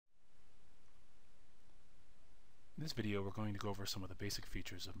In this video, we're going to go over some of the basic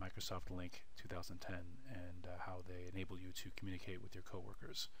features of Microsoft Lync 2010 and how they enable you to communicate with your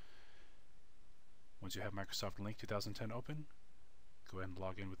coworkers. Once you have Microsoft Lync 2010 open, go ahead and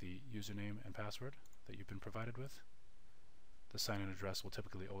log in with the username and password that you've been provided with. The sign-in address will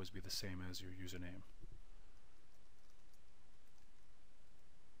typically always be the same as your username.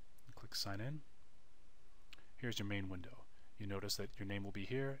 Click Sign In. Here's your main window. You notice that your name will be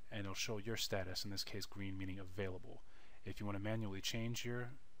here and it'll show your status, in this case green, meaning available. If you want to manually change your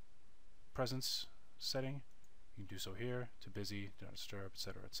presence setting, you can do so here to busy, do not disturb,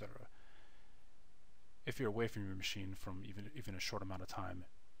 etc., etc. If you're away from your machine from even a short amount of time,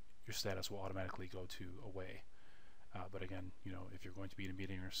 your status will automatically go to away. But again, if you're going to be in a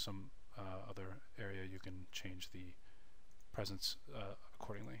meeting or some other area, you can change the presence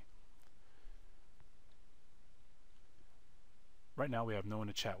accordingly. Right now we have no one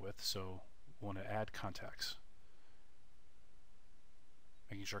to chat with, so we want to add contacts.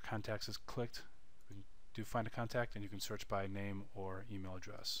 Making sure contacts is clicked, we do find a contact, and you can search by name or email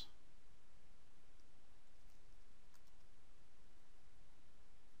address.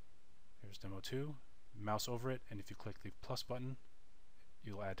 Here's demo 2. Mouse over it, and if you click the plus button,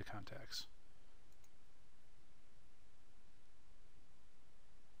 you'll add to contacts.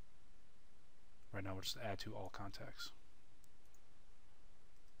 Right now we'll just add to all contacts.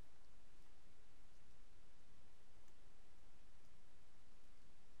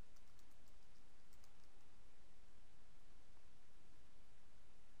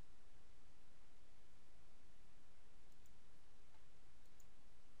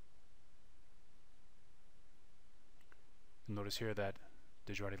 Notice here that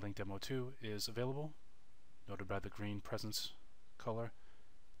Digerati Lync Demo 2 is available, noted by the green presence color.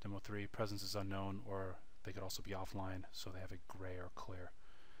 Demo 3, presence is unknown, or they could also be offline, so they have a gray or clear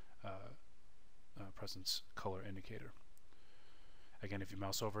presence color indicator. Again, if you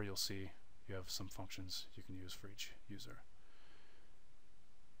mouse over, you'll see you have some functions you can use for each user.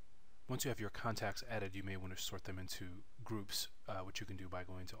 Once you have your contacts added, you may want to sort them into groups, which you can do by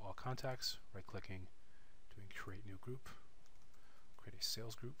going to All Contacts, right-clicking, doing Create New Group. Create a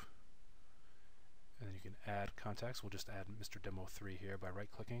sales group, and then you can add contacts. We'll just add Mr. Demo 3 here by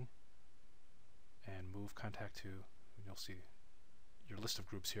right-clicking and move contact to, and you'll see your list of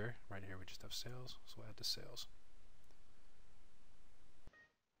groups here. Right here we just have sales, so we'll add to sales.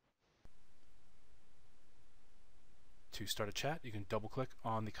 To start a chat, you can double-click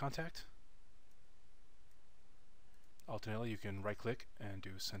on the contact. Alternately, you can right-click and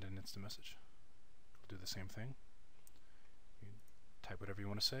do send an instant message. We'll do the same thing. Type whatever you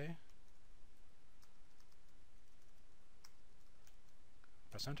want to say.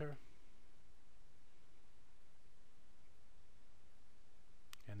 Press enter.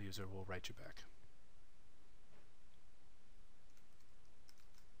 And the user will write you back.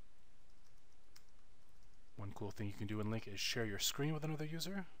 One cool thing you can do in Lync is share your screen with another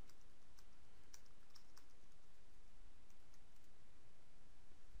user.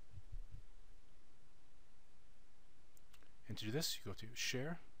 And to do this, you go to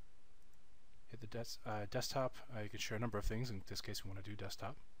Share, hit the desktop. You can share a number of things. In this case, we want to do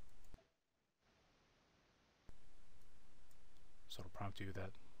desktop. So it'll prompt you that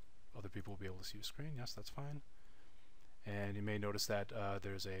other people will be able to see your screen. Yes, that's fine. And you may notice that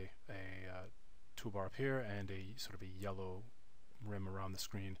there's a toolbar up here and a sort of a yellow rim around the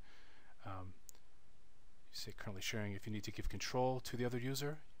screen. You say currently sharing. If you need to give control to the other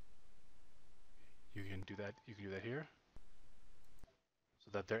user, you can do that. You can do that here, so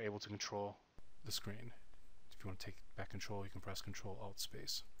that they're able to control the screen. If you want to take back control, you can press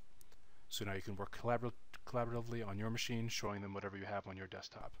Control-Alt-Space. So now you can work collaboratively on your machine, showing them whatever you have on your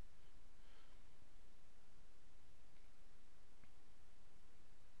desktop.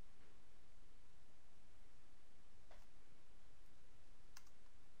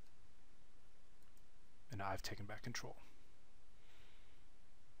 And now I've taken back control.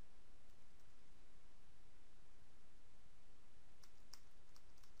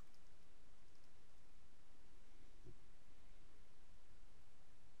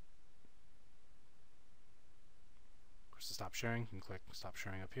 To stop sharing, you can click Stop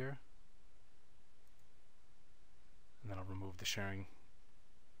Sharing up here, and then I'll remove the sharing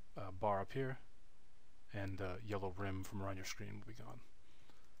bar up here, and the yellow rim from around your screen will be gone.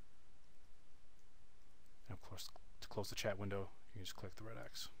 And of course, to close the chat window, you can just click the red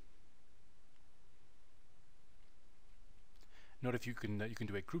X. Note if you can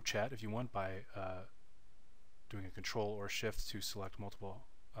do a group chat if you want by doing a Control or Shift to select multiple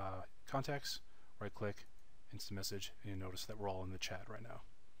contacts. Right-click, instant message, and you notice that we're all in the chat right now.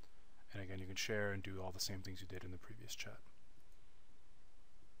 And again, you can share and do all the same things you did in the previous chat.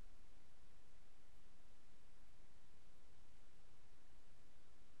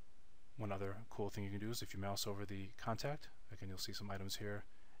 One other cool thing you can do is if you mouse over the contact, again you'll see some items here.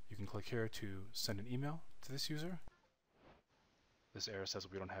 You can click here to send an email to this user. This error says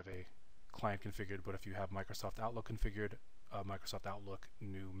we don't have a client configured, but if you have Microsoft Outlook configured, Microsoft Outlook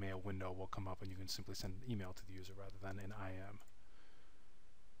new mail window will come up and you can simply send an email to the user rather than an IM.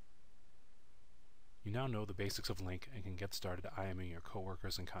 You now know the basics of Lync and can get started IMing your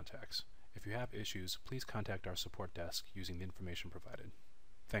coworkers and contacts. If you have issues, please contact our support desk using the information provided.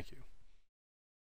 Thank you.